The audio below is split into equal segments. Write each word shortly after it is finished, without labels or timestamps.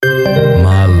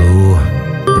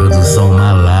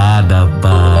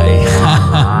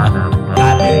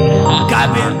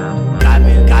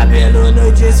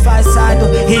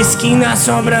Skin na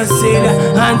sobrancelha,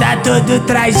 anda todo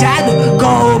trajado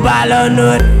com o balão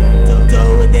no...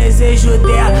 Tô o desejo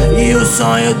dela e o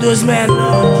sonho dos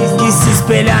menores que se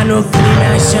espelhar no crime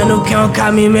achando que é um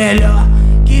caminho melhor.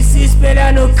 Que se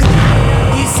espelhar no crime,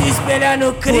 que se espelhar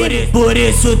no crime. Por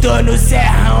isso tô no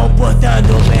serrão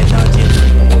portando um pentão de...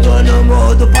 Tô no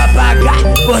morro do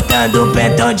papagaio portando um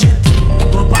pentão de...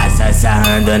 Vou passar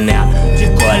sarrando nela de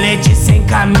colete sem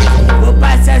camisa. Vou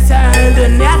passar sarrando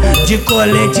nela de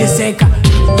colete sem camisa.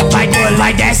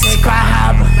 Vai desce com a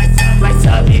raba, vai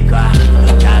sobe com a raba.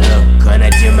 Tá loucona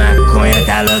de maconha,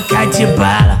 tá louca de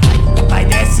bala. Vai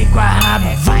desce com a raba,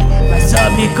 vai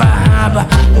sobe com a raba.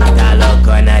 Tu tá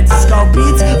loucona de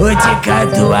Skullbeats ou de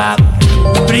catuaba.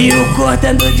 Frio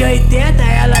cortando de 80,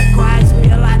 ela quase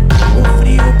pelada. O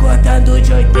frio cortando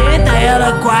de 80,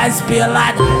 ela quase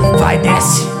pelada. Vai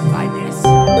desce,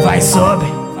 vai sobe,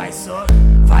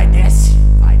 vai desce,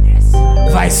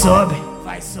 vai sobe.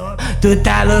 Tu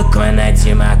tá loucona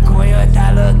de maconha ou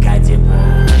tá louca de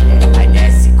bala. Vai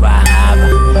desce com a raba,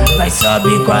 vai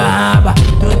sobe com a raba.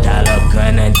 Tu tá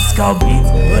loucona de Skullbeats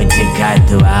ou de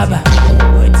catuaba.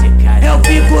 Eu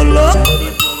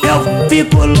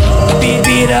fico louco,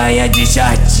 piranha de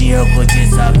shortinho com de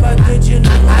sapato de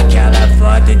novo. Aquela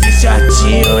foto de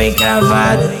shortinho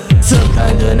encravado,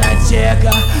 socando na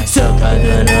tcheca,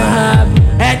 socando no rabo.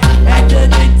 É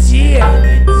todo dia,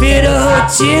 virou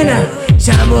rotina.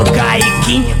 Chamo o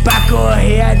Kaiquinho pra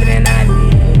correr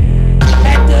adrenalina.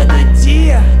 É todo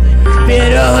dia,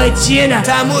 virou rotina.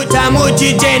 Chamo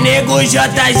DJ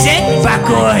NEGGO&MANNOKÓÓRT pra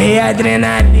correr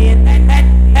adrenalina.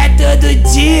 É todo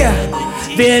dia,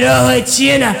 virou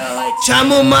rotina.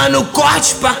 Chamo o Mano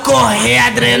Corte pra correr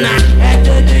adrenalina. É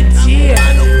todo dia,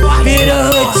 virou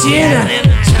rotina.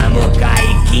 Chamo o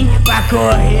Kaiquinho pra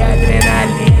correr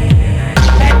adrenalina.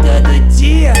 É todo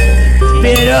dia,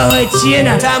 virou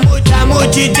rotina. Chamo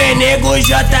DJ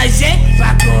NEGGO&MANNOKÓÓRT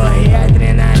pra correr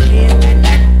adrenalina.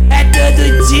 É todo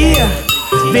dia,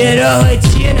 virou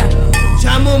rotina.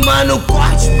 Chamo o Mano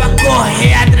Corte pra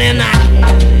correr adrenalina.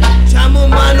 Chamo o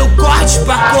Mano Corte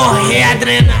pra correr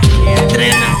adrenalina.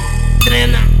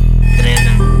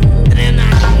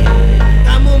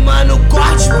 Chamo o Mano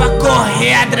Corte pra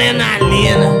correr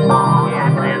adrenalina.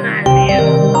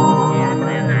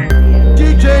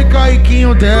 DJ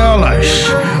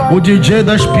KAIQUINHODELAS, o DJ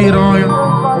das piranha.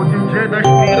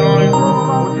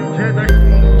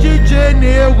 DJ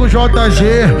NEGGO&GG,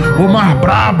 o mais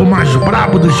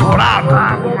brabo dos brabo.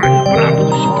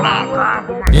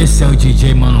 Esse é o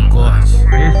DJ MANNOKÓÓRT.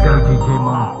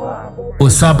 O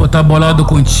sapo tá bolado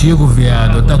contigo,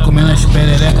 viado. Tá comendo as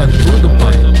pererecas tudo,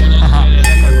 pai.